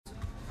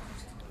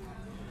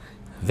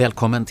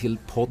Välkommen till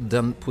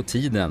podden På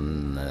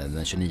tiden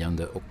den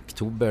 29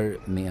 oktober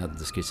med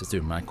Christer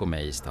Sturmark och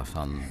mig,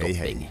 Staffan Dopping.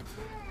 Hej.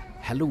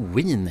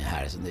 Halloween är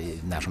här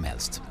när som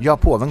helst. Ja,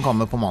 påven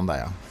kommer på måndag,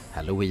 ja.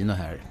 Halloween är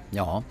här,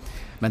 ja.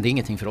 Men det är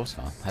ingenting för oss,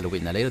 va?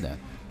 Halloween, eller är det det?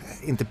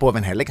 Inte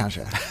påven heller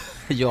kanske.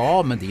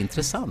 Ja, men det är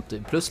intressant.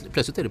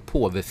 Plötsligt är det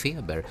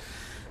påvefeber.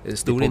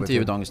 Stor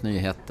intervju i Dagens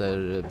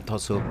Nyheter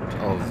tas upp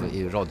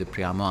i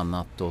radioprogram och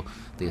annat, och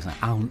det är sån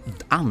här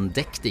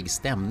andäktig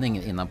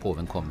stämning innan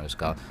påven kommer och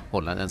ska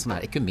hålla en sån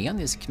här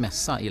ekumenisk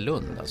mässa i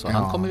Lund. Alltså, ja.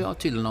 Han kommer ju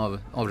tydligen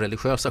av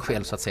religiösa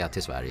skäl så att säga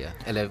till Sverige.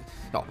 Eller,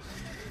 ja.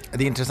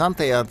 Det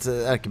intressanta är att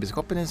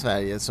ärkebiskopen i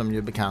Sverige, som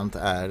ju bekant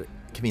är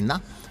kvinna,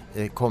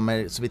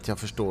 kommer så vitt jag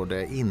förstår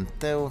det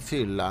inte att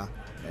fylla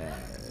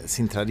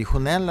sin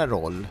traditionella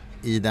roll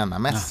i denna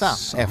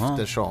mässa,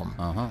 eftersom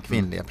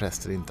kvinnliga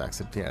präster inte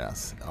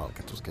accepteras av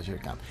katolska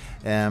kyrkan.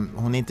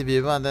 Hon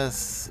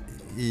intervjuades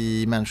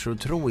i Människor och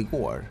tro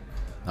igår.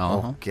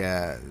 Och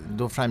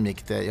då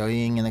framgick det, jag är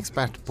ingen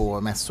expert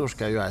på mässor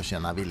ska jag ju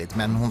erkänna villigt,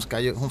 men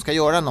hon ska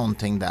göra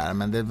någonting där,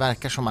 men det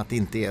verkar som att det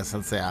inte är så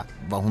att säga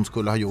vad hon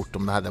skulle ha gjort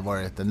om det hade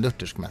varit en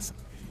luthersk mässa.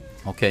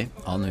 Okej,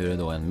 ja, nu är det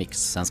då en mix.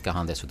 Sen ska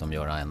han dessutom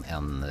göra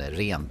en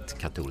rent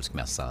katolsk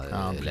mässa,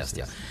 läste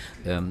jag.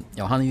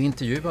 Ja, han är ju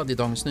intervjuad i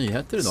Dagens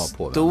Nyheter idag,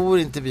 påven. Stor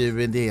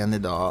intervju i DN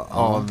idag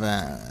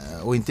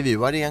och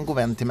intervjuar är en god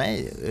vän till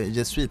mig,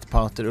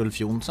 jesuitpater Ulf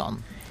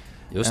Jonsson.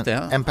 Just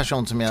det. En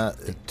person som jag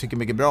tycker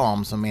mycket bra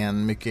om, som är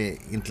en mycket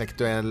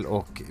intellektuell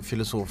och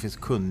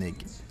filosofiskt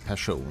kunnig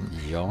person.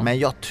 Ja. Men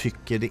jag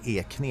tycker det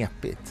är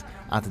knepigt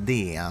att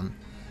DN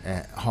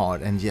har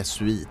en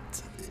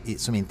jesuit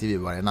som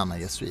intervjuar en annan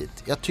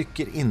jesuit. Jag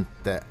tycker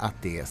inte att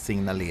det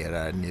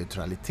signalerar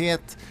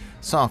neutralitet,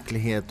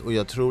 saklighet, och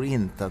jag tror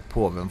inte att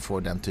påven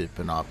får den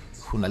typen av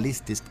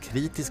journalistiskt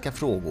kritiska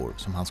frågor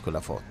som han skulle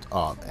ha fått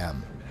av en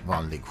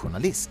vanlig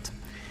journalist.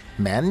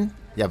 Men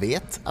jag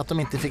vet att de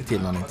inte fick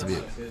till någon intervju.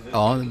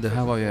 Ja, det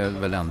här var ju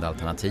väl enda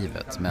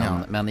alternativet.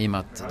 Men i och med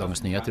att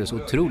Dagens Nyheter är så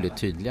otroligt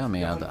tydliga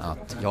med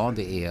att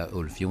det är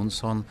Ulf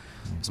Jonsson,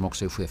 som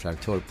också är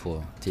chefredaktör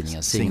på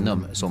tidningen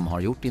Signum, som har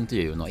gjort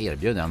intervjun och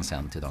erbjöd den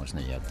sen till Dagens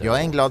Nyheter. Jag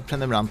är en glad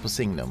prenumerant på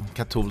Signum,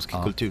 katolsk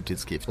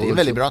kulturtidskrift. Det är en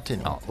väldigt bra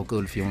tidning. Ja, och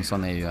Ulf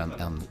Jonsson är ju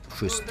en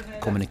schysst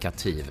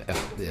kommunikativ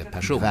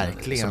person.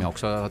 Verkligen. Som jag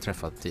också har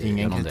träffat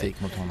Ingen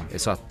kritik mot honom.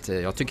 Så att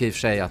jag tycker i och för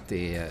sig att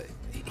det är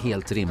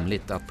helt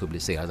rimligt att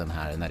publicera den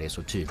här när det är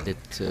så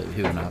tydligt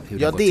hur det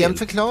går till.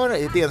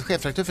 DNs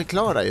chefredaktör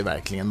förklarar ju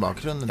verkligen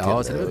bakgrunden till det.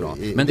 Ja, det är bra.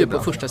 Men du, på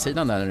första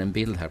sidan där är en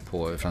bild här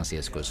på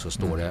Franciscus, så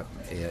står det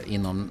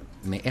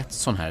med ett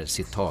sån här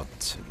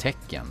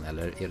citattecken,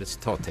 eller är det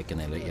citattecken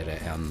eller är det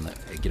en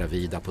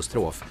gravid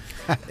apostrof,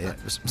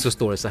 så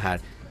står det så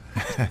här,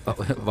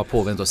 vad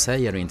påven då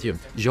säger i intervjun: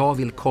 jag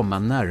vill komma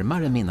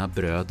närmare mina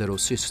bröder och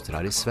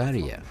systrar i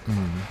Sverige.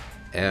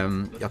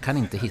 Jag kan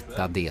inte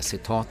hitta det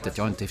citatet.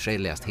 Jag har inte i och för sig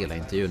läst hela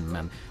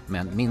intervjun,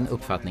 men min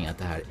uppfattning är att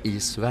det här i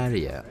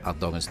Sverige, att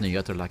Dagens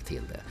Nyheter har lagt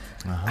till det.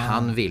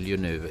 Han vill ju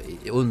nu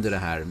under det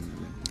här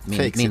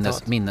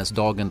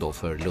minnesdagen då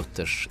för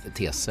Luthers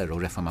teser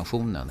och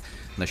reformationen,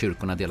 när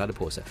kyrkorna delade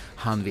på sig,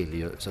 han vill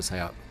ju så att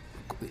säga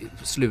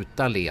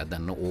sluta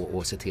leden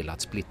och se till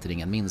att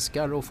splittringen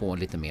minskar och få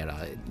lite mera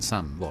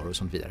samvaro och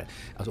sånt vidare.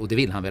 Alltså, och det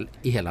vill han väl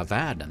i hela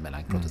världen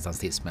mellan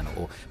protestantismen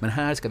men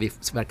här ska vi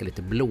verka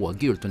lite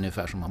blågult,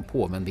 ungefär som han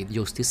påven vill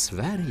just i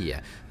Sverige.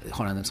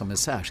 Har han som ett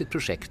särskilt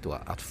projekt då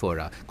att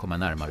komma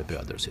närmare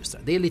bröder och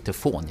systrar. Det är lite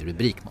fånig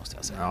rubrik, måste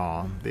jag säga.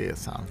 Ja, det är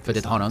sant. För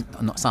det har han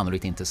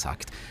sannolikt inte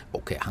sagt.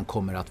 Okej, han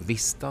kommer att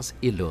vistas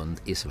i Lund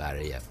i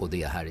Sverige, och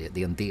det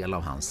är en del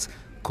av hans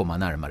komma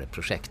närmare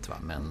projekt, va?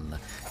 Men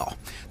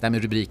det här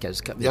med rubriker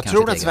jag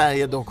tror att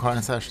Sverige dock har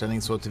en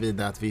särställning så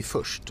tillvida att vi är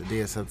först.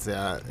 Det är så att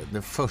säga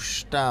den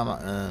första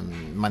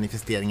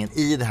manifesteringen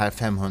i det här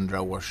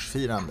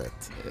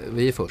 500-årsfirandet.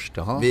 Vi är först,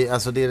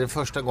 alltså det är den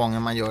första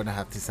gången man gör det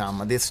här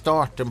tillsammans. Det är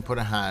starten på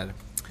det här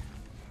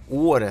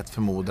året,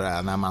 förmodar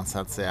jag, när man så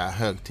att säga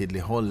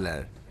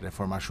högtidlighåller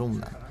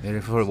reformationen. Är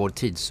det för vår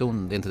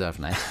tidszon? Det är inte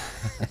därför, nej.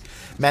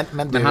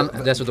 Men han,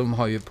 dessutom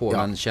har ju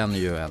påven känner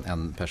ju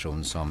en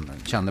person som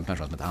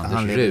heter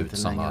Anders Rut,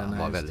 som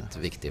var väldigt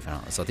viktig för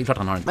honom. Så det är klart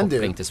han har en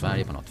koppling till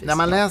Sverige på något vis. När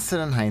man läser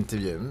den här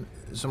intervjun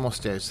så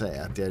måste jag ju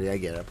säga att jag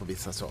reagerar på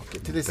vissa saker.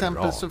 Till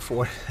exempel så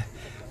får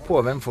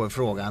påven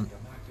frågan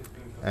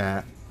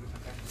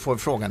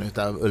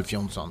utav Ulf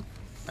Jonsson,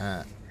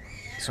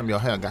 som jag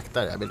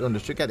högaktar, jag vill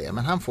understryka det,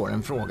 men han får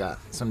en fråga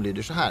som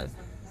lyder så här: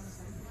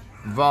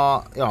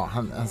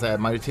 han säger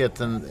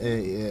majoriteten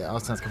av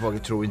svenska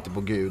folket tror inte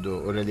på Gud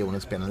och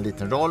religionen spelar en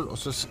liten roll. Och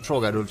så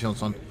frågar Ulf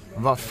Jonsson: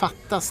 vad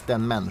fattas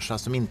den människa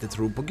som inte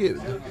tror på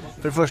Gud?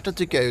 För det första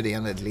tycker jag ju det är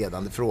en väldigt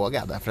ledande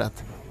fråga, därför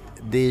att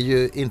det är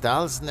ju inte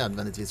alls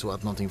nödvändigtvis så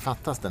att någonting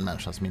fattas den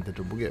människa som inte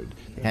tror på Gud.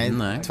 Det kan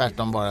ju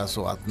tvärtom vara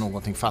så att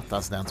någonting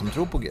fattas den som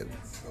tror på Gud.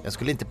 Jag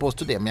skulle inte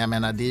påstå det, men jag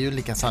menar det är ju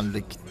lika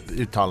sannolikt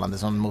uttalande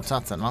som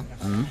motsatsen, va?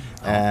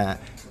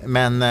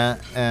 Men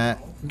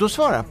då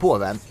svarar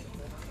påven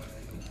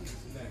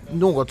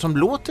något som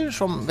låter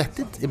som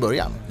vettigt i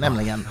början,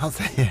 nämligen han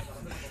säger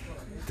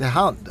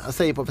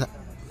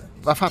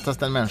vad fattas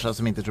den människa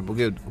som inte tror på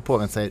Gud? Och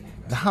påven säger,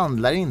 det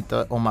handlar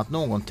inte om att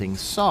någonting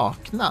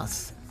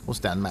saknas hos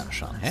den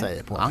människan,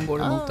 säger påven. Han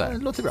går emot där. Det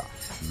låter bra.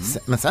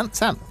 Men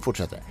sen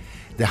fortsätter det.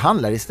 Det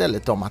handlar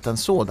istället om att en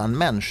sådan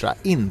människa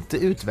inte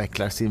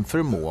utvecklar sin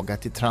förmåga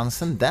till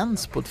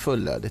transcendens på ett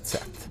fullödigt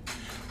sätt.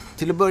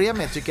 Till att börja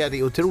med tycker jag det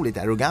är otroligt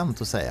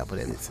arrogant att säga på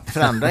det viset.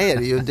 För andra är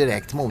det ju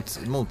direkt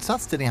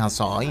motsats till det han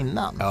sa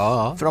innan.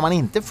 Ja. För om man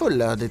inte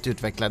fullödigt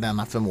utvecklar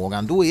denna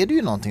förmågan, då är det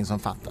ju någonting som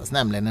fattas.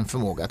 Nämligen en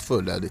förmåga att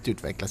fullödigt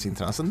utveckla sin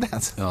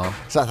transcendens. Ja.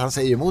 Så att han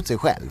säger emot sig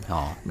själv.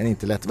 Ja. Men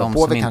inte lätt att vara De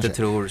på som det inte kanske.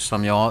 tror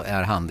som jag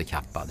är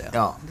handikappade.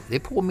 Ja. Det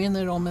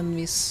påminner om en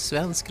viss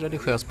svensk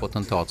religiös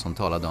potentat som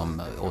talade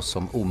om oss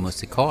som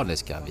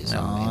omusikaliska. Vi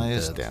som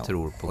inte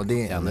tror på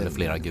en eller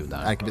flera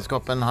gudar.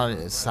 Ärkebiskopen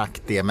har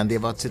sagt det, men det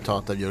var ett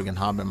citat av Jürgen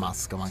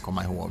Habermas, ska man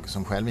komma ihåg,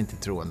 som själv inte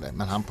är troende.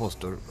 Men han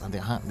påstår,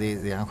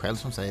 det är han själv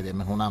som säger det,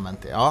 men hon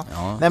använt det. Ja.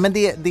 Nej, men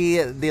det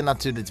är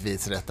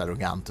naturligtvis rätt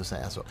arrogant att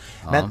säga så.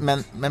 Ja.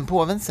 Men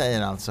påven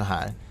säger alltså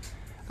här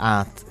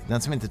att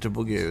den som inte tror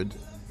på Gud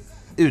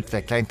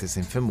utvecklar inte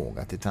sin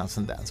förmåga till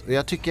transcendens. Och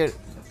jag tycker,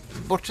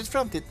 bortsett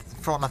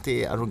från att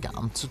det är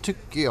arrogant, så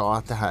tycker jag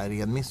att det här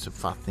är en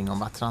missuppfattning om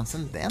vad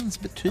transcendens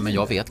betyder. Ja, men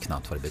jag vet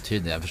knappt vad det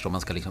betyder. Jag förstår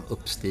man ska liksom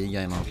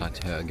uppstiga i någon slags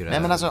högre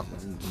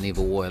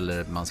nivå,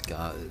 eller man ska,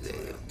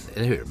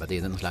 eller hur? Men det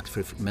är någon slags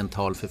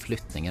mental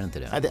förflyttning, är det inte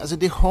det? Ja,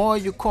 det har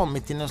ju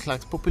kommit i någon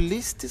slags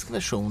populistisk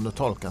version att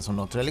tolkas som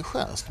något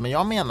religiöst. Men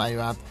jag menar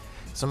ju att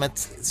som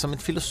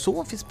ett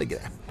filosofiskt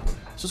begrepp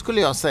så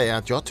skulle jag säga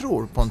att jag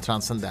tror på en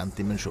transcendent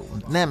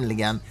dimension.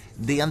 Nämligen,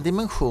 det är en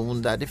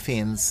dimension där det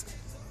finns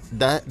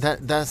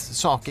där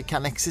saker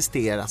kan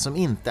existera som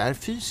inte är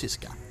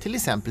fysiska. Till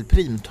exempel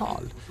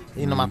primtal.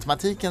 Inom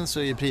matematiken så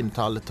är ju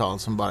primtal ett tal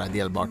som bara är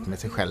delbart med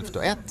sig självt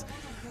och ett.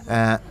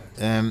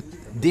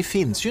 Det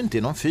finns ju inte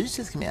i någon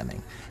fysisk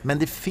mening. Men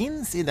det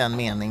finns i den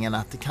meningen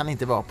att det kan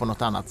inte vara på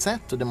något annat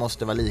sätt, och det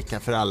måste vara lika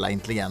för alla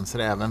intelligenser.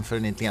 Även för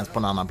en intelligens på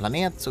en annan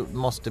planet så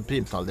måste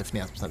primtal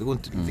definieras på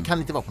något sätt. Det kan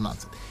inte vara på något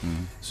annat sätt.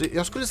 Så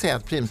jag skulle säga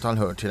att primtal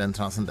hör till en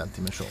transcendent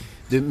dimension.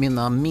 Du,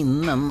 mina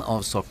minnen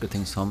av saker och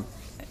ting som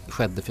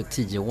skedde för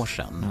 10 år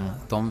sedan,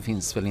 de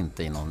finns väl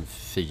inte i någon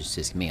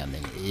fysisk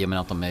mening, i och med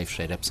att de är i och för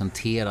sig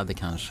representerade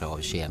kanske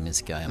av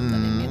kemiska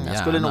ämnen i min hjärna.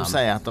 Jag skulle nog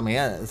säga att de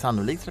är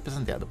sannolikt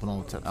representerade på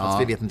något sätt,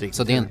 fast vi vet inte riktigt.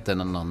 Så det är inte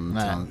någon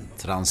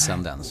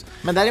transcendens.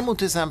 Men däremot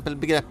till exempel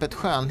begreppet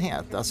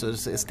skönhet, alltså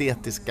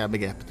estetiska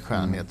begreppet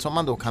skönhet, som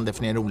man då kan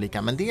definiera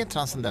olika, men det är ett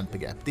transcendent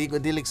begrepp. Det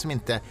är liksom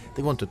inte,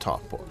 det går inte att ta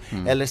på.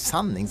 Eller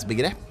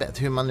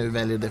sanningsbegreppet, hur man nu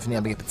väljer att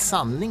definiera begreppet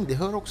sanning, det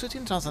hör också till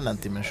en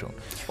transcendent dimension.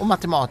 Och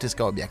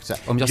matematiska objekt. Så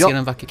om jag ser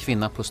en vacker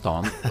kvinna på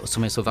stan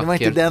som är så vacker, det var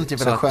inte den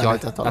typen av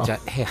skönhet att tala om.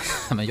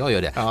 Men jag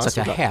gör det, så att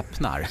jag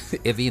häpnar.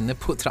 Är vi inne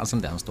på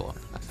transcendens då?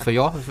 För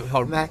jag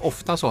har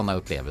ofta sådana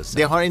upplevelser.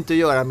 Det har inte att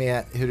göra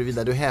med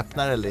huruvida du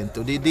häpnar eller inte.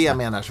 Och det är det jag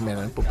menar som är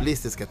den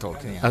populistiska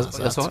tolkningen.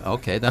 Alltså,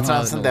 att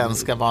transcendens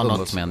ska vara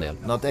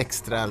något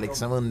extra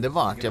liksom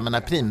underbart. Jag menar,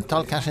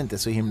 primtal kanske inte är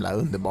så himla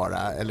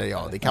underbara.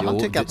 Eller det kan man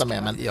tycka att de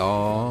är. Men,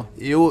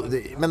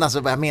 men alltså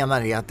vad jag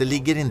menar är att det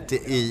ligger inte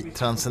i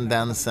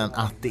transcendensen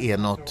att det är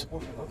något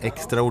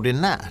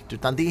extraordinärt,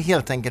 utan det är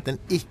helt enkelt en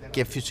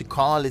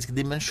icke-fysikalisk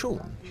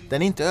dimension.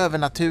 Den är inte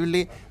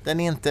övernaturlig, den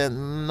är inte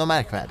något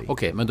märkvärdig.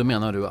 Okej, men då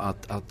menar du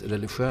att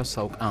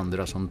religiösa och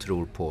andra som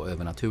tror på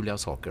övernaturliga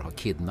saker har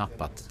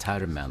kidnappat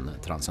termen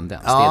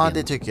transcendens? Ja,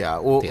 det tycker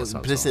jag. Och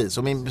precis.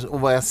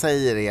 Och vad jag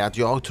säger är att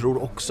jag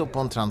tror också på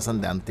en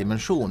transcendent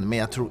dimension, men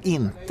jag tror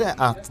inte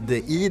att det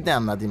i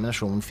denna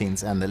dimension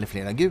finns en eller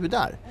flera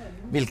gudar,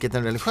 vilket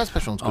en religiös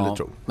person skulle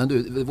tro. Men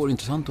du, det vore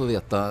intressant att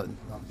veta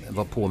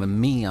vad påven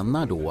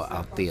menar då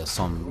att det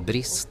som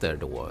brister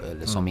då,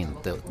 eller som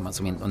inte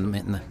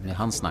med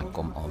hans snack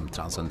om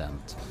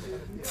transcendent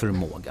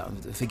förmåga.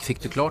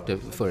 Fick du klart det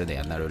före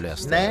det när du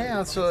läste? Nej,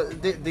 alltså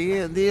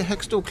det är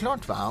högst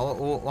oklart, va?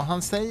 Och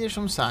han säger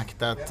som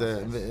sagt att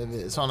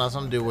sådana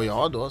som du och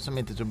jag då, som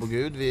inte tror på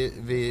Gud,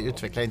 vi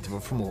utvecklar inte vår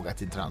förmåga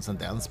till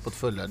transcendens på ett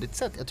fullödigt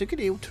sätt. Jag tycker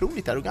det är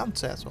otroligt arrogant att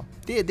säga så.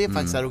 Det är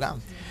faktiskt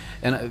arrogant.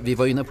 Vi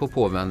var inne på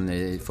påven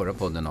i förra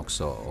podden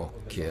också,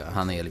 och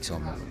han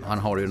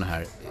har ju den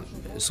här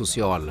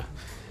social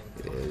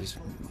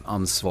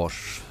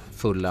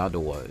ansvarsfulla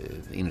då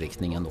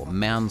inriktningen då.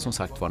 Men som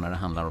sagt var, när det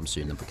handlar om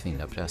synen på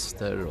kvinnliga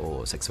präster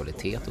och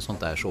sexualitet och sånt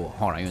där, så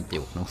har han ju inte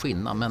gjort någon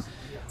skillnad.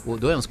 Och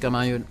då önskar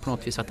man ju på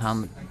något vis att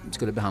han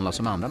skulle behandlas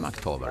som andra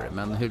makthavare.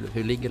 Men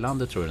hur ligger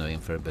landet, tror du, nu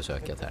inför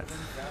besöket här?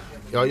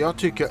 Ja, jag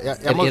tycker...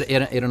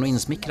 Är det något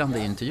insmickrande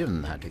i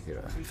intervjun här, tycker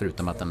du?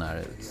 Förutom att den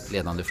här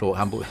ledande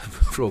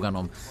frågan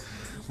om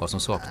vad som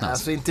saknas.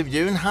 Alltså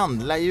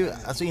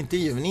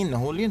intervjun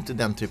innehåller ju inte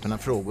den typen av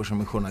frågor som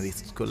en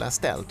journalist skulle ha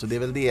ställt. Och det är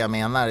väl det jag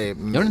menar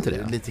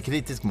är lite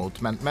kritisk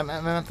mot. Men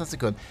vänta en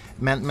sekund.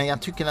 Men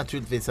jag tycker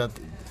naturligtvis att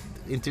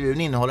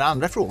intervjun innehåller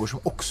andra frågor som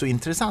också är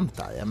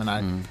intressanta. Jag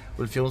menar,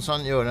 Ulf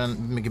Jonsson gör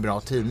en mycket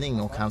bra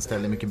tidning och han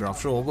ställer mycket bra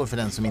frågor för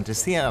den som är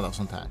intresserad av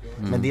sånt här.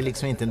 Men det är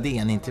liksom inte en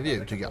DN-intervju,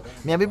 tycker jag.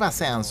 Men jag vill bara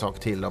säga en sak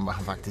till om vad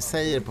han faktiskt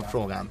säger på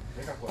frågan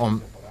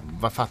om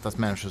vad fattas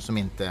människor som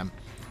inte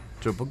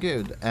tror på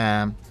Gud.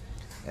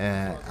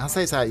 Han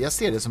säger så här: jag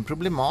ser det som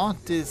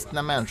problematiskt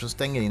när människor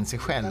stänger in sig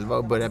själva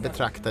och börjar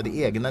betrakta det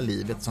egna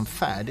livet som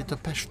färdigt och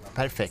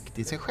perfekt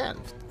i sig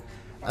självt.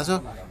 Alltså,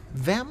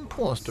 vem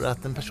påstår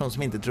att en person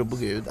som inte tror på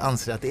Gud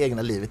anser att det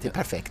egna livet är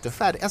perfekt och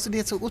färdigt? Alltså det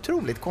är så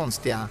otroligt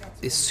konstiga...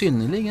 Det är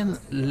synnerligen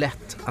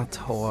lätt att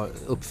ha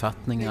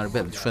uppfattningar,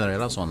 väldigt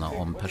generella sådana,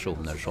 om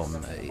personer som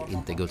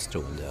inte är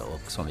gudstroende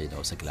och som vi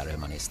då sekulära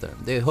humanister.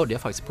 Det hörde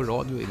jag faktiskt på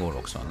radio igår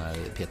också när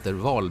Peter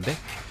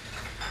Wahlbeck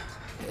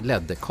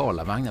ledde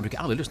Karlavagn. Jag brukar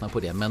aldrig lyssna på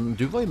det, men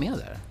du var ju med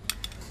där.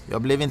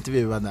 Jag blev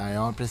intervjuad där,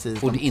 ja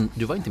precis. Och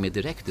du var inte med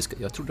direkt,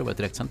 jag trodde det var ett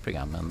direktsänt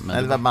program.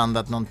 Men det var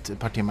bandat något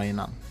par timmar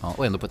innan. Ja,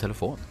 och ändå på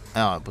telefon.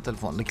 Ja, på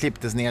telefon. Det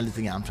klipptes ner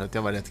lite grann för att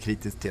jag var rätt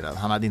kritisk till det.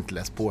 Han hade inte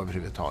läst på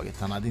överhuvudtaget.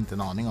 Han hade inte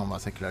en aning om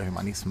vad sekulär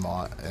humanism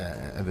var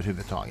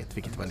överhuvudtaget,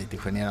 vilket var lite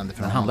genererande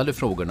för honom. Handlade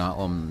frågorna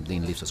om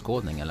din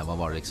livsåskådning eller vad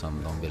var det liksom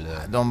de ville...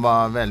 De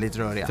var väldigt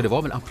röriga. För det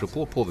var väl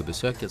apropå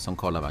påvebesöket som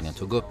Karlavagnen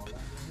tog upp,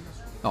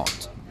 ja,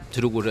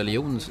 tro och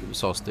religion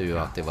sades det ju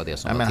att det var det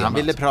som var temat. Han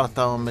ville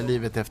prata om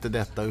livet efter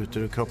detta, ut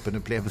ur kroppen,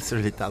 upplevelser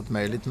och lite allt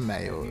möjligt med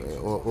mig.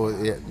 Och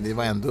det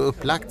var ändå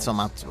upplagt som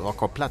att vara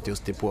kopplat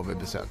just till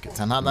påvebesöket.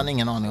 Sen hade han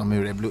ingen aning om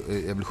hur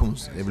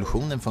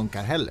evolutionen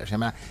funkar heller. Så jag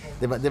menar,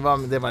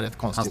 det var rätt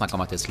konstigt. Han snackade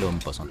om att det är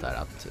slump och sånt där.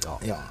 Att,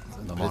 ja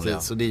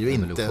precis. Så det är ju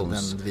inte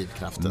den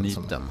drivkraften.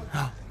 Myten.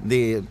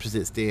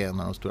 Det är en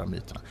av de stora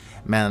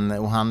myterna.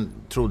 Och han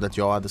trodde att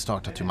jag hade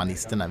startat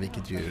humanisterna,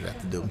 vilket ju är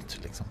rätt dumt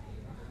liksom.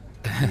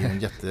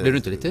 Blir du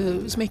inte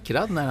lite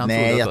smickrad när han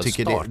Nej, trodde jag att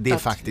tycker det är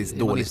faktiskt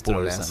dåligt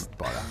påläst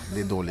bara.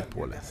 Det är dåligt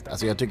påläst.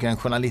 Alltså jag tycker en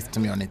journalist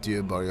som gör en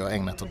intervju bör ju ha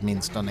ägnat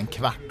åtminstone en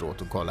kvart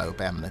åt att kolla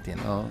upp ämnet innan.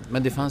 Ja,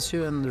 men det fanns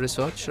ju en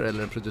researcher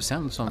eller en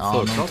producent som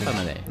förpratade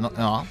med dig.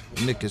 Ja,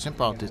 mycket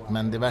sympatiskt,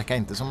 men det verkar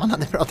inte som man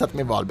hade pratat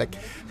med Wahlbeck.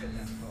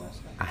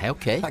 Nej,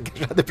 okej. Han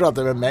kanske hade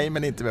pratat med mig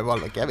men inte med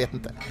Wahlbeck, jag vet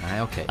inte.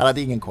 Nej, okej. Han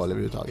hade ingen koll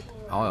överhuvudtaget.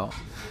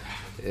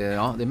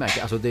 Ja, det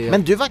märker alltså det...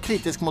 Men du var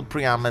kritisk mot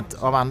programmet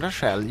av andra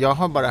skäl. Jag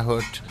har bara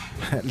hört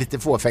lite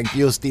fåfängt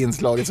just i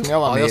inslaget som jag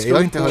var med. Jag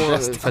har inte hört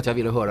resten. För att jag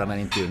ville höra när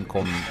intervjun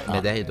kom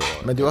med dig då.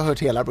 Men du har hört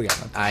hela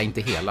programmet? Nej,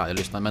 inte hela. Jag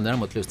lyssnade, men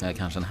däremot lyssnade jag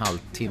kanske en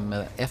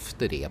halvtimme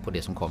efter det på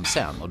det som kom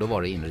sen. Och då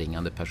var det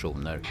inringande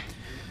personer.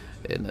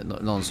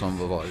 Någon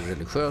som var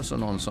religiös och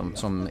någon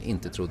som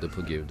inte trodde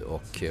på Gud.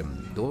 Och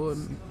då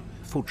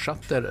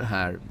fortsatte det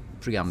här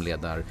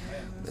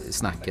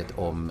programledarsnacket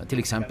om till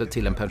exempel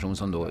till en person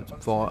som då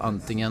var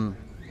antingen,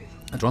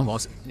 jag tror han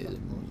var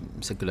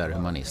sekulär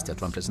humanist, jag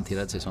tror han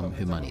presenterade sig som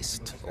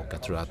humanist och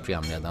jag tror att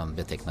programledaren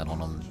betecknade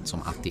honom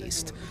som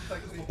ateist.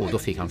 Och då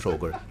fick han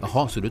frågor,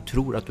 jaha, så du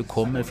tror att du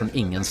kommer från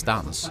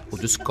ingenstans och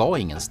du ska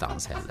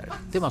ingenstans heller?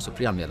 Det var alltså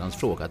programledarens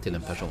fråga till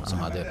en person som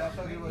hade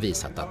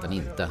visat att den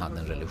inte hade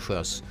en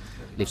religiös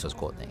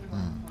livsåskådning.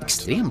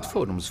 Extremt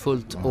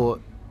fördomsfullt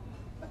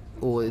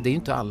och det är ju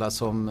inte alla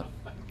som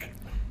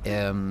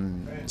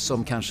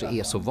kanske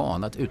är så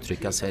vana att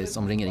uttrycka sig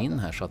som ringer in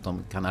här så att de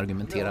kan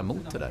argumentera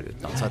mot det där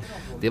utan. Så att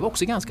det var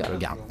också ganska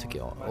arrogant tycker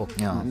jag och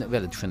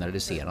väldigt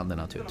generaliserande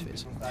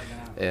naturligtvis.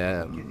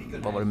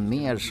 Vad var det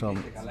mer som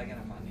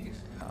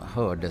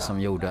jag hörde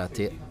som gjorde att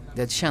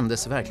det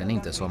kändes verkligen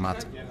inte som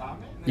att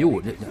det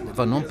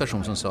var någon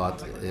person som sa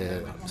att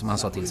som han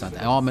sa till sig att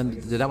ja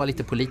men det där var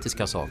lite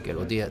politiska saker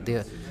och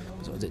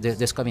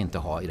det ska vi inte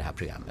ha i det här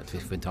programmet. Vi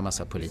får inte ha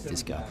massa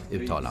politiska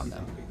uttalanden.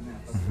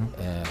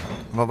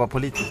 Vad var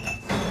politiskt?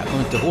 Jag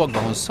kommer inte ihåg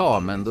vad hon sa,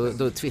 men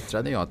då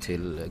twittrade jag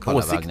till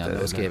Karlavagnen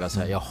och skrev så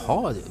här,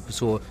 jaha,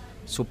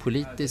 så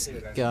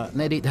politiska...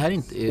 Nej, det här är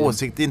inte...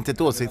 Det är inte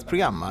ett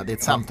åsiktsprogram, det är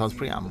ett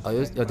samtalsprogram. Ja,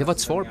 det var ett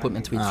svar på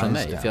en tweet från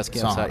mig. För jag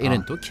skrev så här, är det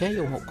inte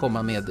okej att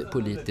komma med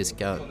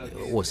politiska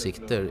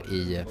åsikter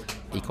i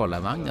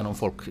Karlavagnen om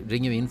folk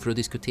ringer in för att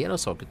diskutera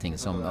saker och ting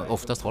som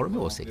oftast har de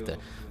åsikter.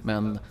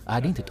 Men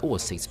är det inte ett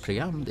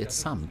åsiktsprogram, det är ett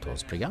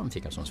samtalsprogram,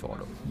 fick jag som svar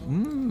då.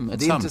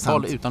 Ett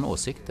samtal utan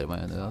åsikter.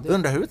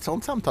 Undrar hur ett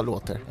sånt samtal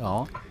låter.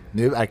 Ja.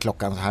 Nu är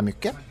klockan så här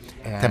mycket.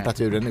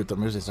 Temperaturen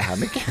utomhus är så här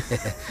mycket.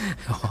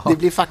 Det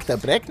blir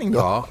faktauppräkning då.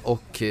 Ja,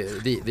 och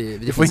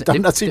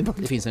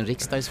det finns en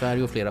riksdag i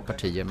Sverige och flera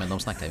partier, men de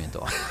snackar vi inte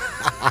om.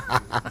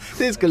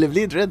 Det skulle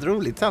bli ett rätt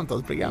roligt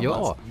samtalsprogram. Ja.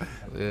 Alltså.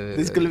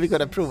 Det skulle vi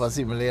kunna prova att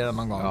simulera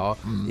någon gång. Ja,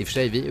 i och för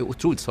sig, vi är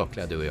otroligt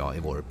sakliga du och jag i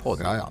vår podd.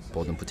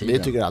 Podden på tiden.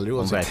 Vi tycker aldrig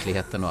om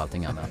verkligheten och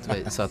allting annat.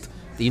 Så att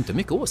det är inte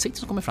mycket åsikter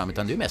som kommer fram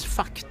utan det är mest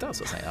fakta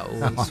så att säga.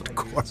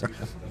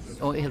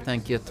 Och helt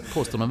enkelt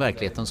påstår om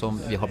verkligheten som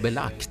vi har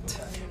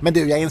belagt. Men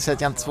du, jag inser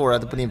att jag inte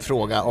svarade på din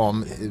fråga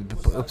om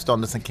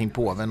uppståndelsen kring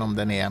påven, om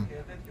den är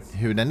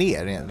hur den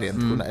är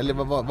rent eller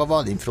vad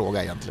var din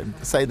fråga egentligen?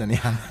 Säg den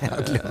igen, jag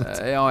har glömt.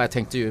 Jag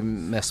tänkte ju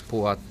mest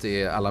på att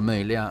alla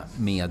möjliga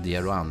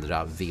medier och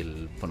andra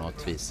vill på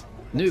något vis.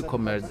 Nu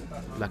kommer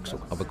lax-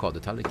 och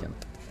avokadotallriken.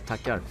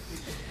 Tackar.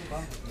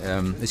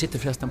 Vi sitter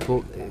förresten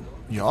på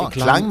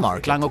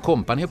Klang och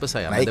Company på att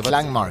säga. Nej,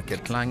 Klang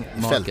Market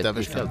i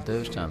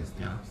Fältöversten.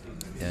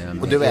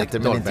 Och du äter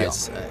men inte jag.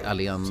 Så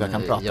jag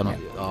kan prata med.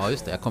 Ja,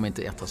 just det. Jag kommer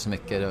inte äta så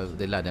mycket.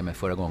 Det lärde jag mig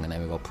förra gången när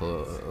vi var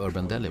på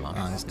Urban Deli, va?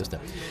 Ja, just det.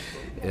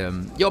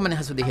 Ja, men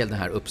alltså det är hela den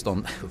här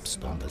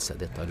uppståndelse,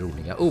 detta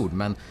roliga ord.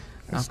 Men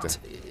Att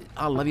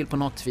alla vill på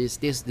något vis,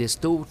 det är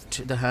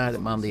stort det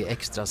här, det är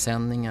extra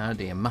sändningar,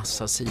 det är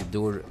massa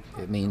sidor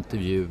med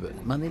intervju.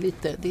 Man är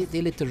lite, det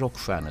är lite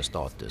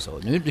rockstjärnestatus.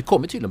 Och nu det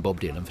kommer tydligen Bob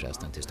Dylan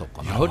förresten till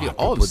Stockholm. Han hörde ju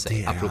av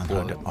sig,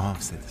 apropå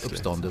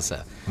uppståndelse.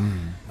 Det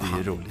är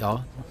ju roligt.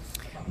 Ja.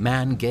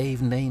 Man gave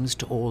names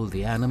to all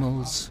the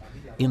animals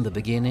in the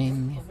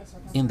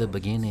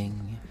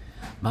beginning.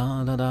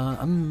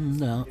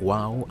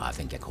 Wow, I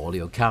think I call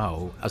you a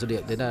cow. Alltså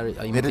det där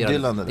jag är det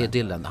Dylan det? Det är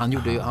Dylan. Han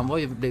gjorde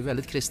ju, blev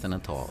väldigt kristen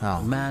ett tag.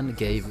 Ja. Man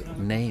gave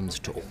names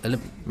to, eller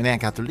Men är han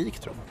katolik,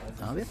 tror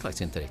jag? jag vet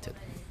faktiskt inte riktigt.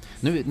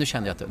 Nu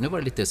kände jag att nu var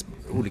det lite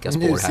olika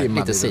spår här,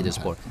 lite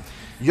sidospår.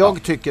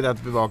 Jag tycker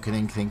att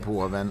bevakningen kring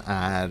påven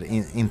är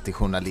inte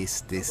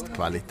journalistiskt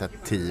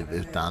kvalitativ,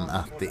 utan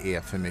att det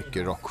är för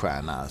mycket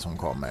rockstjärna som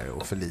kommer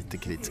och för lite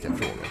kritiska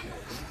frågor.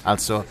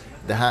 Alltså,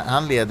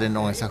 han leder en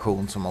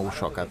organisation som har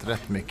orsakat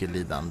rätt mycket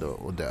lidande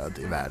och död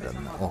i världen,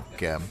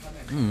 och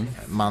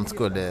man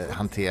skulle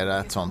hantera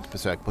ett sånt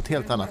besök på ett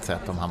helt annat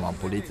sätt om han var en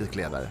politisk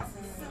ledare.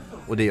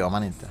 Och det gör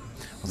man inte.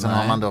 Och sen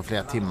har man då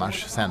flera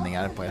timmars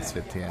sändningar på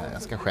SVT.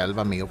 Jag ska själv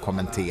vara med och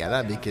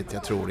kommentera, vilket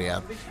jag tror är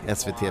att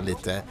SVT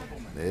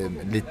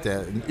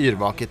lite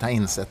yrvaket har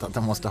insett att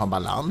de måste ha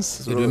balans.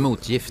 Så är du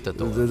motgiftet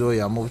då? Då är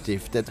jag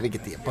motgiftet,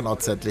 vilket är på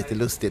något sätt lite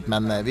lustigt,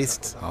 men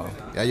visst,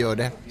 jag gör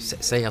det.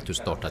 Säg att du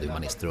startade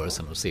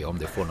humaniströrelsen och se om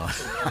det får någon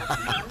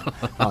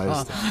ja,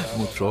 just det.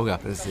 motfråga.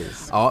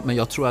 Precis. Ja, men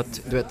jag tror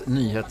att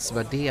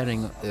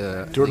nyhetsvärdering...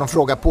 tror du de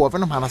frågar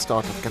påven om han har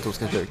startat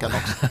katolska kyrkan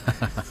också?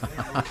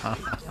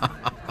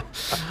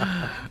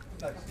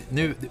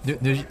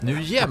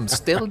 Nu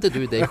jämställde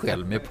du dig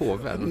själv med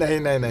påven.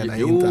 Nej,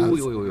 jo, inte alls.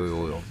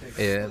 Jo.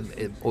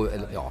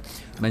 Ja.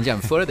 Men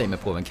jämföra dig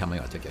med påven kan man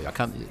göra, tycker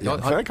jag.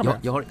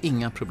 Jag har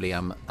inga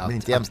problem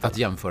att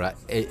jämföra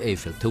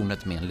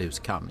Eiffeltornet med en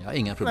luskam. Jag har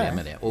inga problem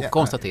med det. Och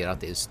konstatera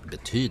att det är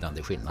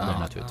betydande skillnader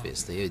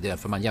naturligtvis. Det är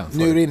därför man jämför.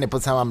 Nu är du inne på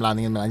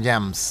sammanblandningen mellan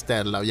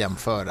jämställa och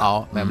jämföra.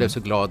 Ja, men jag blev så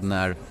glad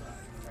när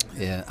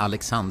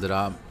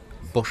Alexandra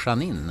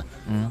Borsanin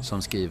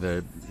som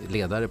skriver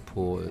ledare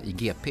i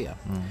GP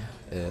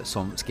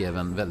som skrev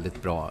en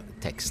väldigt bra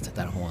text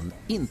där hon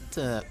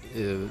inte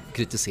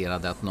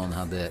kritiserade att någon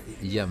hade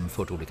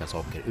jämfört olika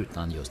saker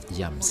utan just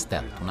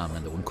jämställt.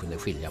 Hon kunde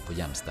skilja på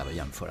jämställ och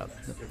jämföra.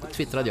 Då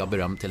twittrade jag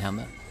beröm till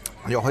henne.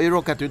 Jag har ju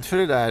råkat ut för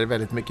det där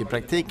väldigt mycket i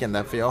praktiken,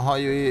 därför jag har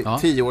ju i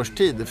 10 års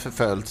tid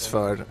förföljts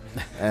för...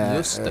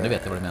 Just det,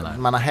 vet jag vad du menar.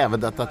 Man har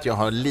hävdat att jag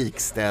har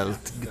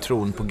likställt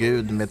tron på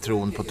Gud med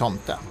tron på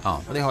tomten.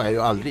 Ja. Och det har jag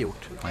ju aldrig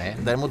gjort. Nej.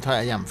 Däremot har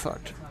jag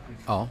jämfört.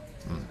 Ja.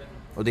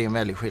 Och det är en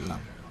väldig skillnad.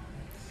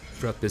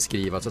 För att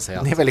beskriva, så att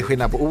säga. Det är väldigt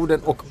skillnad på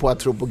orden och på att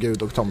tro på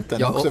Gud och tomten.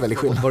 Ja, också väldigt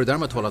skillnad. Vad du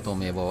därmed talat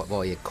om är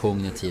vad är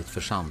kognitivt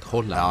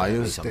försanthållande. Ja,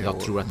 just det. Jag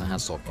tror att den här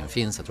saken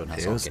finns, jag tror att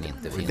den här saken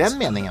inte finns. I den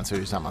meningen så är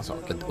det ju samma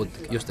sak. Och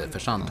just det,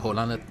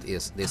 försanthållandet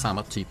det är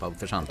samma typ av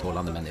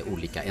försanthållande, men det är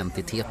olika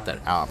entiteter.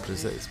 Ja,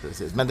 precis.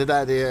 Men det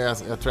där,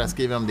 jag tror jag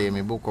skriver om det i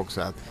min bok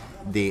också, att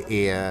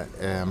det är...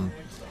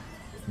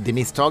 det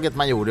misstaget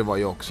man gjorde var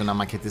ju också när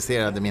man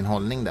kritiserade min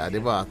hållning där, det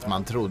var att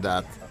man trodde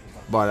att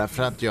bara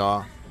för att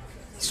jag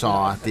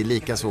sa att det är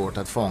lika svårt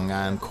att fånga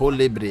en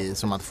kolibri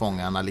som att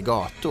fånga en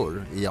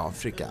alligator i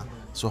Afrika,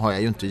 så har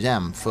jag ju inte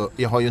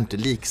jag har ju inte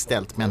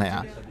likställt, menar jag,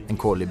 en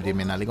kolibri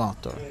med en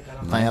alligator.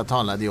 Men jag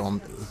talade ju om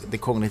det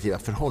kognitiva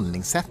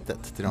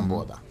förhållningssättet till de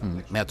båda.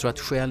 Men jag tror att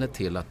skälet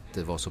till att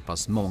det var så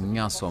pass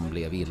många som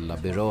blev illa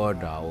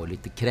berörda och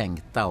lite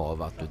kränkta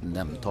av att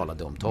du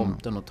talade om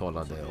tomten och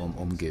talade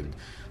om Gud,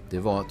 det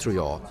var, tror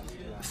jag,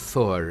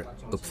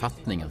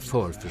 uppfattningen,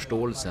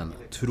 förförståelsen,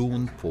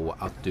 tron på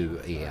att du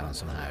är en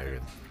sån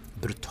här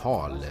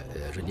brutal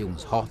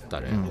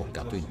religionshatare och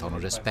att du inte har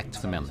någon respekt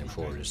för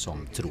människor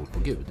som tror på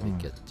Gud,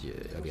 vilket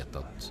jag vet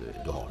att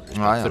du har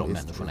respekt för de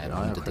människorna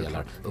och inte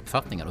delar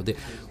uppfattningar.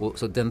 Och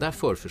så den där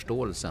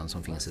förförståelsen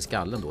som finns i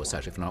skallen då,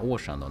 särskilt för några år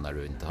sedan då, när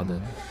du inte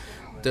hade...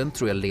 Den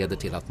tror jag leder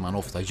till att man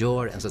ofta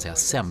gör en, så att säga,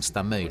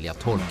 sämsta möjliga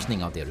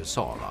tolkning av det du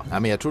sa, va? Ja,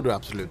 men jag tror du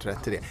absolut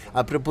rätt i det.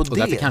 Apropå och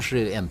därför kanske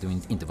det ändå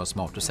inte var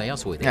smart att säga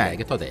så i det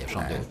läget av dig,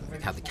 eftersom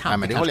du hade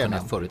kanske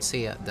kunnat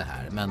förutse det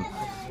här.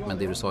 Men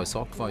det du sa i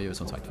sak var ju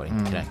som sagt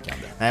inte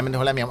kränkande. Nej, men det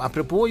håller jag med om.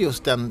 Apropå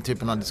just den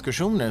typen av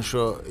diskussioner,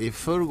 så i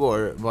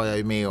förrgår var jag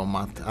ju med om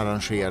att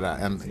arrangera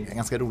en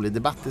ganska rolig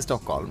debatt i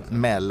Stockholm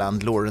mellan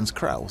Lawrence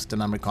Krauss,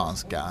 den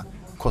amerikanska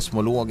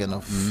kosmologen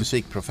och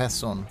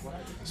fysikprofessorn,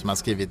 som har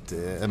skrivit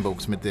en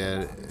bok som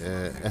heter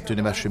Ett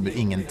universum ur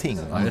ingenting,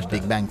 om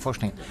Big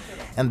Bang-forskning.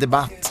 En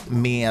debatt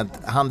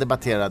han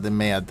debatterade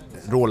med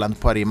Roland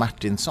Poirier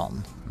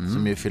Martinsson,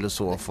 som är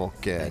filosof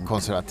och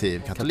konservativ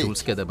katolik.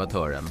 Katolska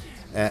debattören.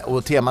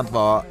 Och temat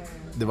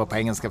det var på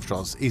engelska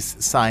förstås,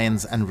 Is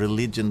science and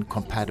religion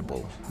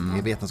compatible?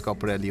 Är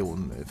vetenskap och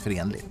religion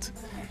förenligt?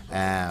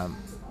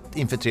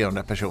 Inför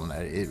 300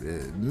 personer.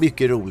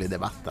 Mycket rolig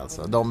debatt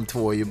alltså. De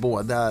två är ju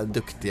båda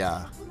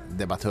duktiga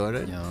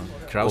debattörer. Ja.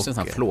 Krauss är en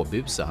sån här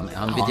flåbuse.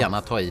 Han vill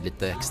gärna ta i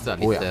lite extra,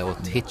 lite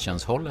åt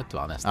Hitchens hållet,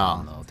 va,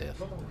 nästan. Ja.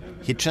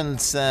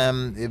 Hitchens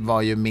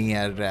var ju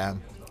mer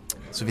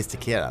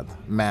sofistikerad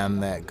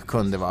men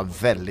kunde vara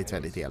väldigt,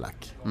 väldigt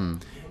elak.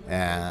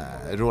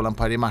 Roland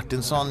Poirier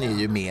Martinsson är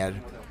ju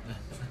mer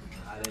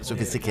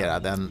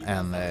sofistikerad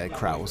än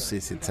Krause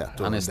i sitt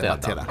sätt att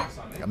debattera.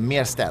 Ja,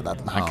 mer städad.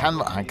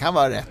 Han kan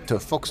vara rätt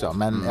tuff också,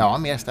 men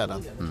mer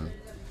städad.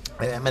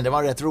 Men det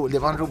var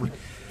en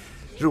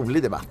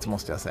rolig debatt,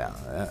 måste jag säga,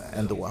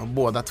 ändå.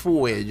 Båda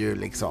två är ju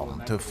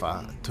liksom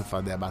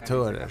tuffa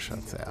debattörer, så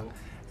att säga.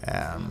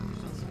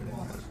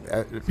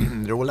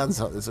 Roland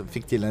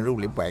fick till en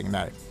rolig poäng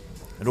när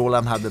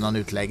Roland hade någon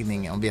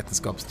utläggning om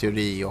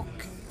vetenskapsteori och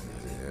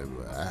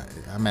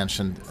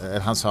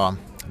han sa,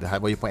 det här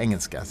var ju på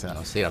engelska. Så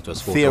jag ser att du har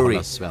svårt att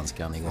hålla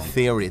svenskan igång.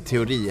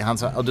 Teori. Han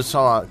sa, och då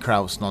sa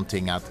Krause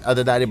någonting att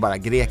det där är bara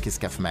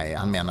grekiska för mig.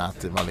 Han menar att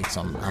det var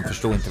liksom, han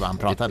förstod inte vad han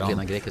pratade om.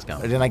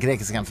 Rena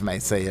grekiskan för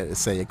mig,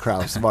 säger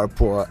Krause.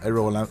 Varpå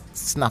Roland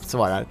snabbt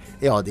svarar,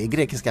 ja, det är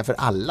grekiska för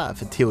alla.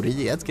 För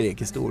teori är ett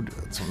grekiskt ord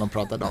som de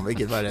pratade om,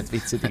 vilket var rätt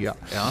vitsigt, tycker jag.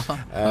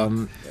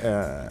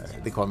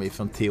 Det kommer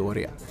från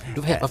teori.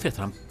 Varför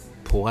heter han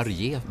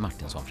Poirier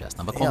Martinsson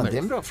förresten? Vad kommer? Ja, det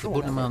är en bra fråga.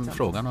 Det borde man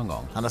fråga någon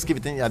gång. Han har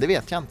skrivit det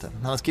vet jag inte.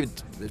 Han har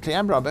skrivit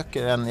flera bra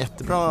böcker. En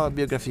jättebra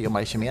biografi om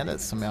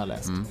Archimedes som jag har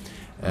läst.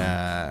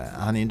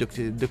 Han är en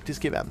duktig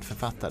skribent,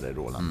 författare,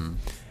 Roland.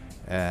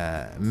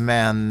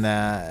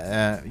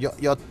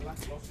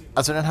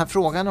 Alltså den här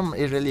frågan om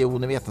är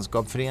religion och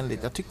vetenskap förenligt,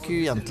 jag tycker ju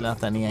egentligen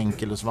att den är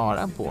enkel att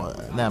svara på.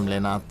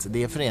 Nämligen att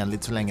det är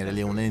förenligt så länge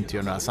religionen inte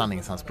gör några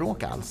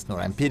sanningsanspråk alls.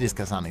 Några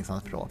empiriska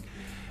sanningsanspråk.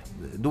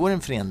 Då är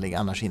den förenlig,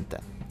 annars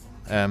inte.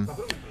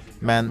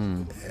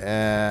 Men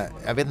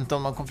jag vet inte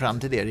om man kom fram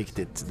till det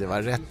riktigt. Det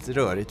var rätt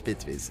rörigt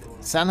bitvis.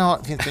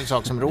 Sen finns det en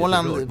sak som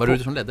Roland... Var det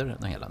du som ledde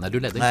den hela? När du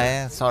ledde?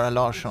 Nej, Sara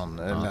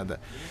Larsson ledde.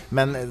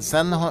 Men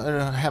sen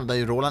hävdar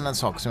ju Roland en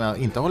sak som jag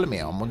inte håller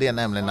med om. Och det är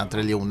nämligen att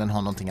religionen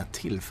har någonting att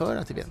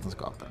tillföra till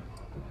vetenskapen.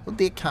 Och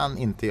det kan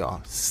inte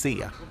jag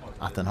se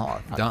att den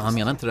har. Ja, han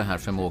menar inte det här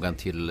förmågan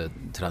till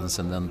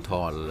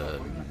transcendental...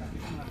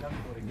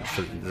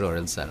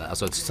 rörelser,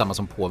 alltså samma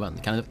som påven.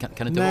 Kan det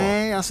inte vara?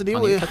 Nej, alltså det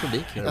är ju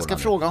katolik. Jag ska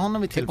fråga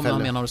honom vid tillfälle. Om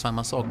han menar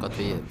samma sak, att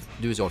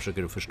du och jag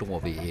försöker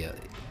förstå, vi är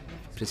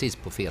precis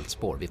på fel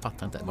spår. Vi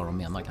fattar inte vad de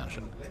menar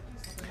kanske.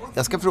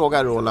 Jag ska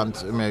fråga Roland,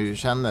 som jag ju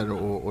känner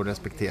och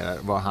respekterar,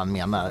 vad han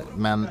menar.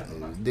 Men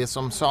det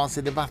som sades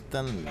i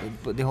debatten,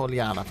 det håller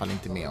jag i alla fall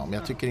inte med om.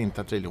 Jag tycker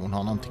inte att religion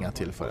har någonting att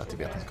tillföra till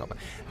vetenskapen.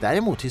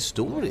 Däremot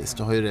historiskt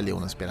har ju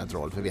religionen spelat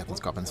roll för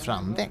vetenskapens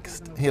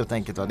framväxt. Helt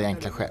enkelt av det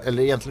enkla skäl,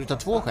 eller egentligen utav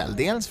två skäl.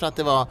 Dels för att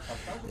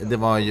det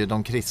var ju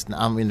de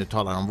kristna, om vi nu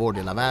talar om vår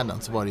del av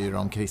världen, så var det ju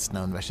de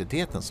kristna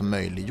universiteten som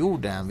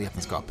möjliggjorde en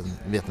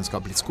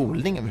vetenskaplig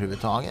skolning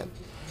överhuvudtaget.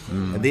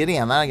 Det är det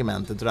ena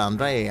argumentet, och det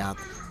andra är att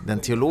den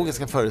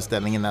teologiska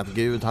föreställningen att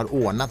Gud har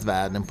ordnat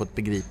världen på ett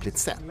begripligt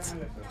sätt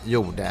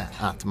gjorde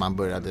att man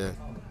började,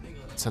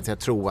 så att säga,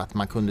 tro att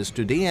man kunde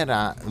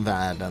studera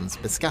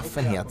världens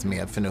beskaffenhet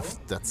med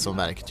förnuftet som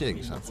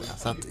verktyg, så att säga.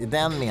 Så att i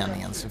den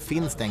meningen så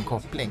finns det en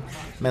koppling.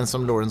 Men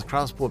som Lawrence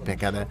Krauss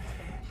påpekade,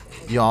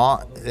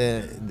 ja,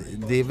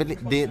 det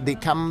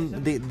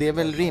är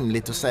väl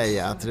rimligt att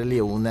säga att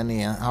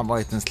religionen har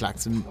varit en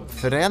slags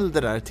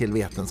föräldrar till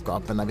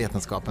vetenskapen när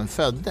vetenskapen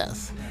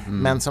föddes.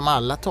 Men som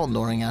alla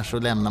tonåringar så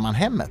lämnar man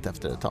hemmet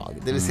efter ett tag.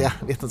 Det vill säga,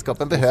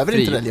 vetenskapen behöver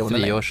inte religionen.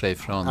 Frigör sig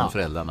från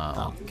föräldrarna.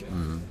 Ja.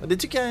 Och det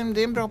tycker jag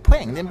det är en bra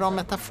poäng, det är en bra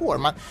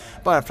metafor.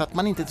 Bara för att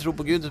man inte tror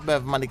på Gud så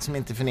behöver man liksom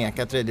inte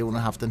förneka att religionen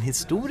har haft en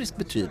historisk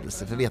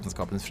betydelse för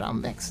vetenskapens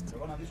framväxt.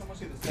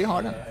 Det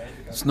har den.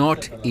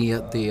 Snart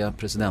är det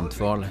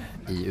presidentval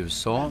i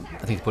USA.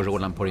 Jag tänkte på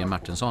Roland Poirier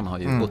Martinsson har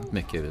ju bott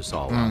mycket i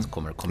USA och han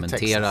kommer att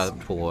kommentera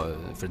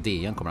för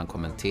DN kommer han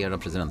kommentera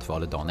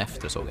presidentvalet dagen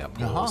efter, såg jag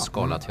på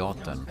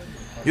Scalateatern.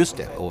 Just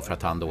det. Och för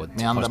att han då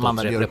har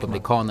stått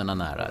republikanerna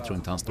nära. Jag tror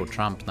inte han står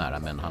Trump nära,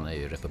 men han är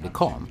ju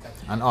republikan.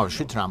 Han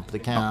avskyr Trump, det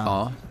kan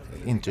jag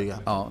intyga.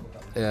 Ja.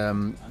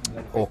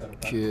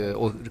 Och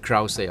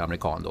Krause är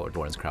amerikan då,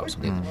 Lawrence Krause.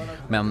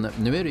 Men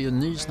nu är det ju en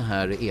ny sån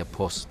här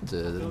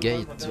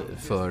e-postgate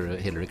för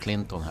Hillary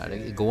Clinton här.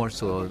 Igår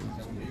så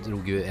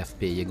drog ju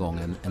FBI igång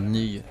en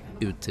ny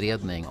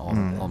utredning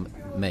om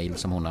mejl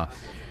som hon har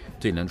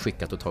tydligen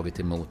skickat och tagit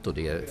emot, och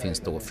det finns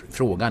då,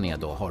 frågan är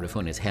då, har det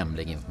funnits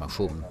hemlig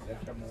information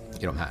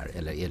i de här,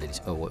 eller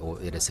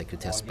är det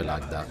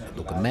sekretessbelagda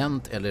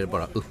dokument eller är det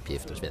bara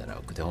uppgifter och så vidare,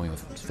 och det har hon ju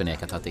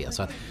förnekat att det är.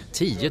 Så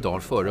 10 dagar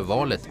före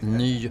valet,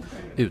 ny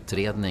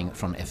utredning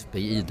från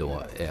FBI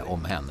då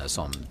om henne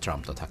som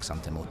Trump har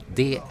tacksamt emot.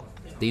 Det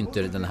är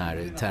inte den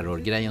här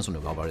terrorgrejen som du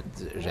har varit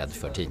rädd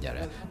för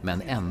tidigare,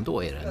 men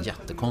ändå är det en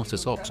jättekonstig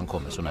sak som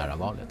kommer så nära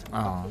valet.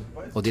 Ja.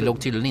 Och det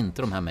låg tydligen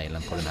inte de här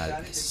mejlen på den här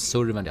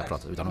servern jag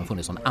pratade, utan de har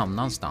funnits någon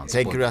annanstans.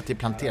 Tänker du att det är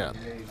planterat?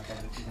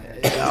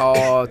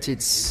 Ja,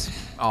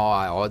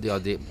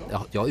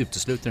 jag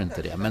utesluter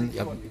inte det. Men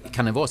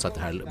kan det vara så att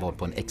det här var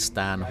på en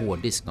extern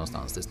hårddisk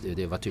någonstans?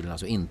 Det var tydligen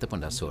alltså inte på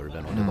den där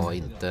servern, och det var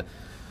inte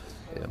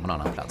på någon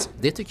annan plats.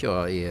 Det tycker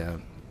jag är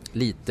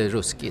lite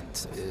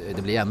ruskigt.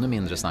 Det blir ännu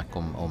mindre snack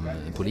om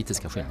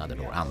politiska skillnader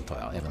då, antar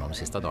jag, även de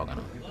sista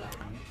dagarna.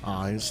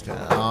 Ja, just det.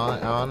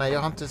 Nej, jag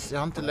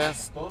har inte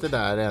läst det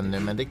där ännu,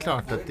 men det är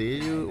klart att det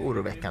är ju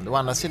oroväckande. Å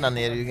andra sidan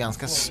är det ju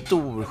ganska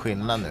stor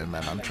skillnad nu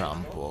mellan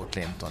Trump och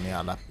Clinton i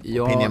alla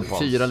opinion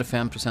polls. 4 eller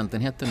 5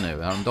 procentenheter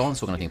nu. Häromdagen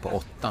såg jag någonting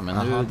på 8, men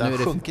nu det har är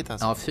det sjunkit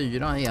alltså. Ja,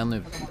 4 är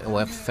nu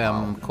och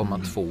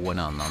 5,2 en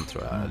annan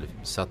tror jag.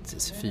 Så att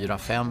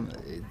 4-5,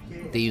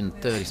 det är ju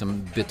inte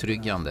liksom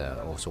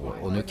betryggande och så.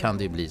 Och nu kan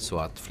det ju bli så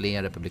att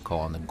fler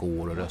republikaner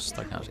går och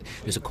röstar kanske.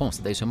 Det är så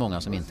konstigt, det är så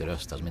många som inte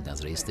röstar, som inte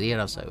ens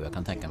registrerar sig. Och jag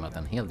kan tänka mig att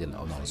en hel del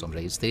av de som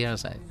registrerar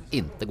sig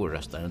inte går och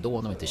röstar ändå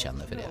om de inte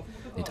känner för det.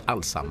 Det är inte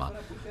alls samma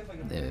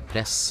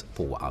press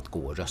på att gå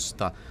och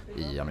rösta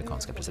i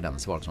amerikanska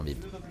presidentsval som vi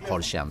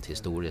har känt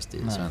historiskt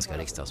i svenska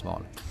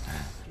riksdagsval.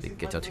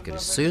 Vilket jag tycker är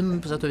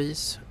synd på sätt och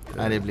vis.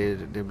 Nej,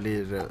 det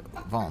blir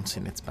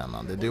vansinnigt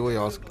spännande. Du och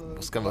jag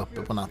ska vara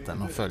uppe på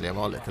natten och följa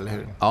valet, eller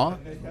hur? Ja,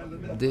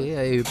 det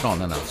är ju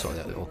planen alltså.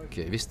 Och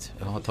visst,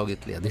 jag har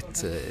tagit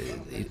ledigt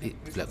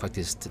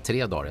faktiskt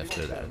 3 dagar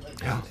efter det där.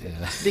 Ja.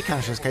 Vi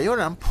kanske ska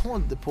göra en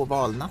podd på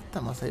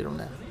valnatten, vad säger du om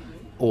det?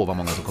 Vad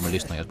många som kommer att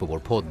lyssna just på vår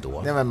podd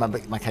då. Ja, men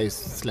man kan ju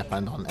släppa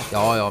en dag efter.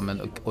 Ja,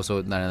 men och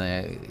så när den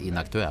är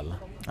inaktuell.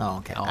 Ja,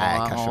 okej.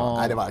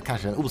 Nej, det var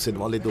kanske en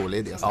osedvanligt dålig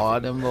idé. Ja,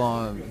 den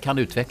kan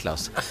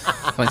utvecklas.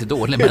 Den var inte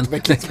dålig, men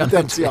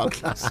kan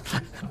utvecklas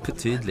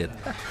betydligt.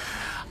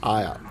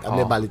 Jag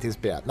blev bara lite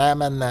inspirerad. Nej,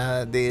 men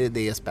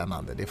det är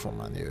spännande, det får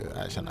man ju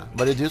erkänna.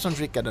 Var det du som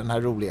skickade den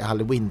här roliga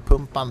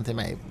Halloween-pumpan till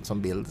mig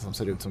som bild som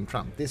ser ut som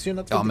Trump? Det är synd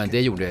att men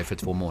det gjorde jag för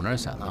 2 månader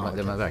sedan.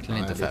 Den var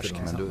verkligen inte färsk,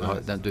 men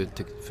du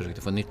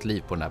försökte få nytt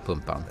liv på den här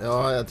pumpan.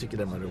 Ja, jag tycker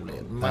den var rolig.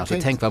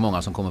 Tänk vad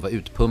många som kommer att vara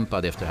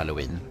utpumpade efter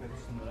Halloween.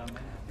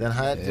 Den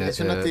här,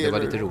 det var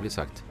lite roligt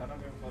sagt.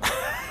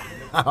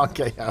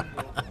 Okej,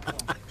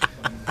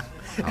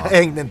 Jag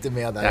hängde inte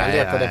med där, jag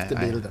letade efter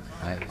bilden.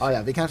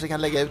 Nej. Vi kanske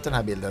kan lägga ut den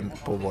här bilden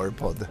på vår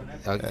podd.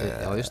 Ja,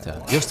 just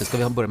det. Ska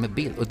vi börja med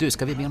bild? Och du,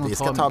 ska vi be någon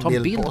ta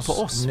bild på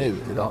oss nu?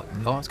 Ja,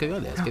 ska vi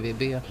göra det? Ska vi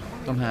be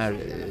de här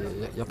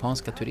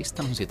japanska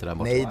turisterna som sitter där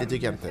borta? Nej, det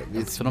tycker jag inte.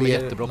 För de är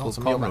jättebra på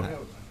kameror.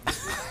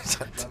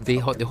 Det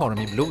har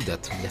de i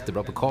blodet.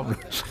 Jättebra på kameror.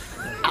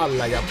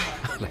 Alla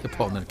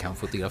japaner kan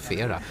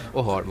fotografera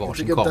och har varsin kamera på magen. Jag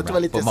tycker inte att det var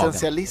lite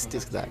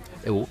essentialistiskt där.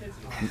 Jo,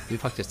 det är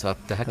faktiskt så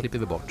att det här klipper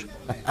vi bort.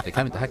 Det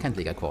här kan inte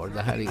ligga kvar.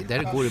 Det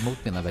här går emot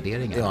mina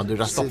värderingar. Ja, det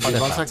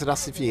var en slags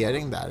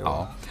rasifiering där.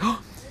 Ja.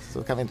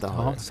 Så kan vi inte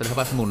ha det. Så det här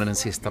var förmodligen den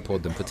sista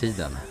podden på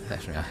tiden. Jag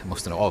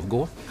måste nog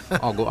avgå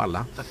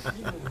alla.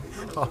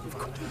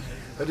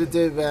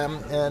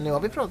 Nu har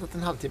vi pratat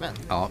en halvtimme.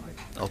 Ja,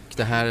 och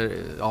det här,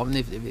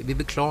 vi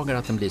beklagar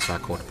att den blir så här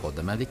kort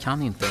podden, men vi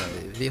kan inte,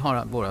 vi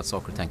har våra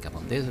saker att tänka på.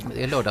 Det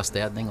är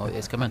lördagsstädning och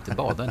ska man inte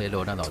bada, det är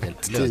lördag dag, det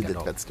är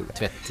lördag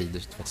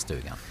tvättid,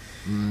 tvättstugan.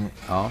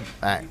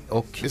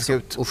 Och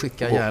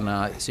skicka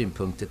gärna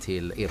synpunkter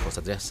till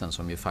e-postadressen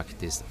som ju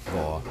faktiskt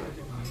var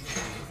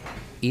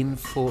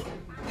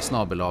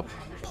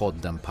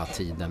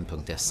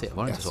info@poddenpatiden.se.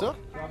 Var det inte så?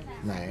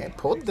 Nej,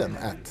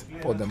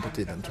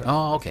 poddenpotiden tror jag.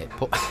 Ja, okej.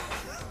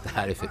 Det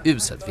här är för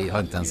uselt. Vi har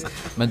inte ens...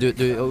 Men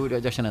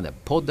jag känner det.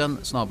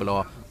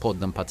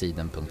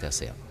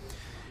 podden@poddenpatiden.se.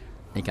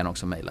 Ni kan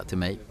också mejla till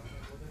mig.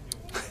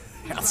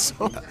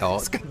 Alltså,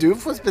 ska du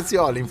få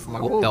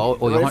specialinformation?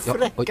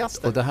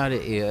 Och det här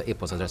är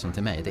e-postadressen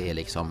till mig. Det är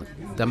liksom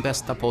den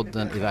bästa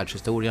podden i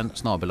världshistorien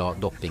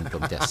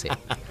 @dopping.se.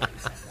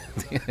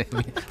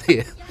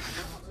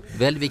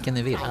 Välj vilken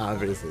ni vill. Ja,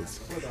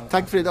 precis.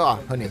 Tack för idag,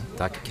 hörni.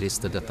 Tack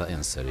Christer, detta är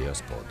en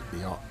seriös podd.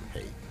 Ja,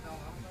 hej.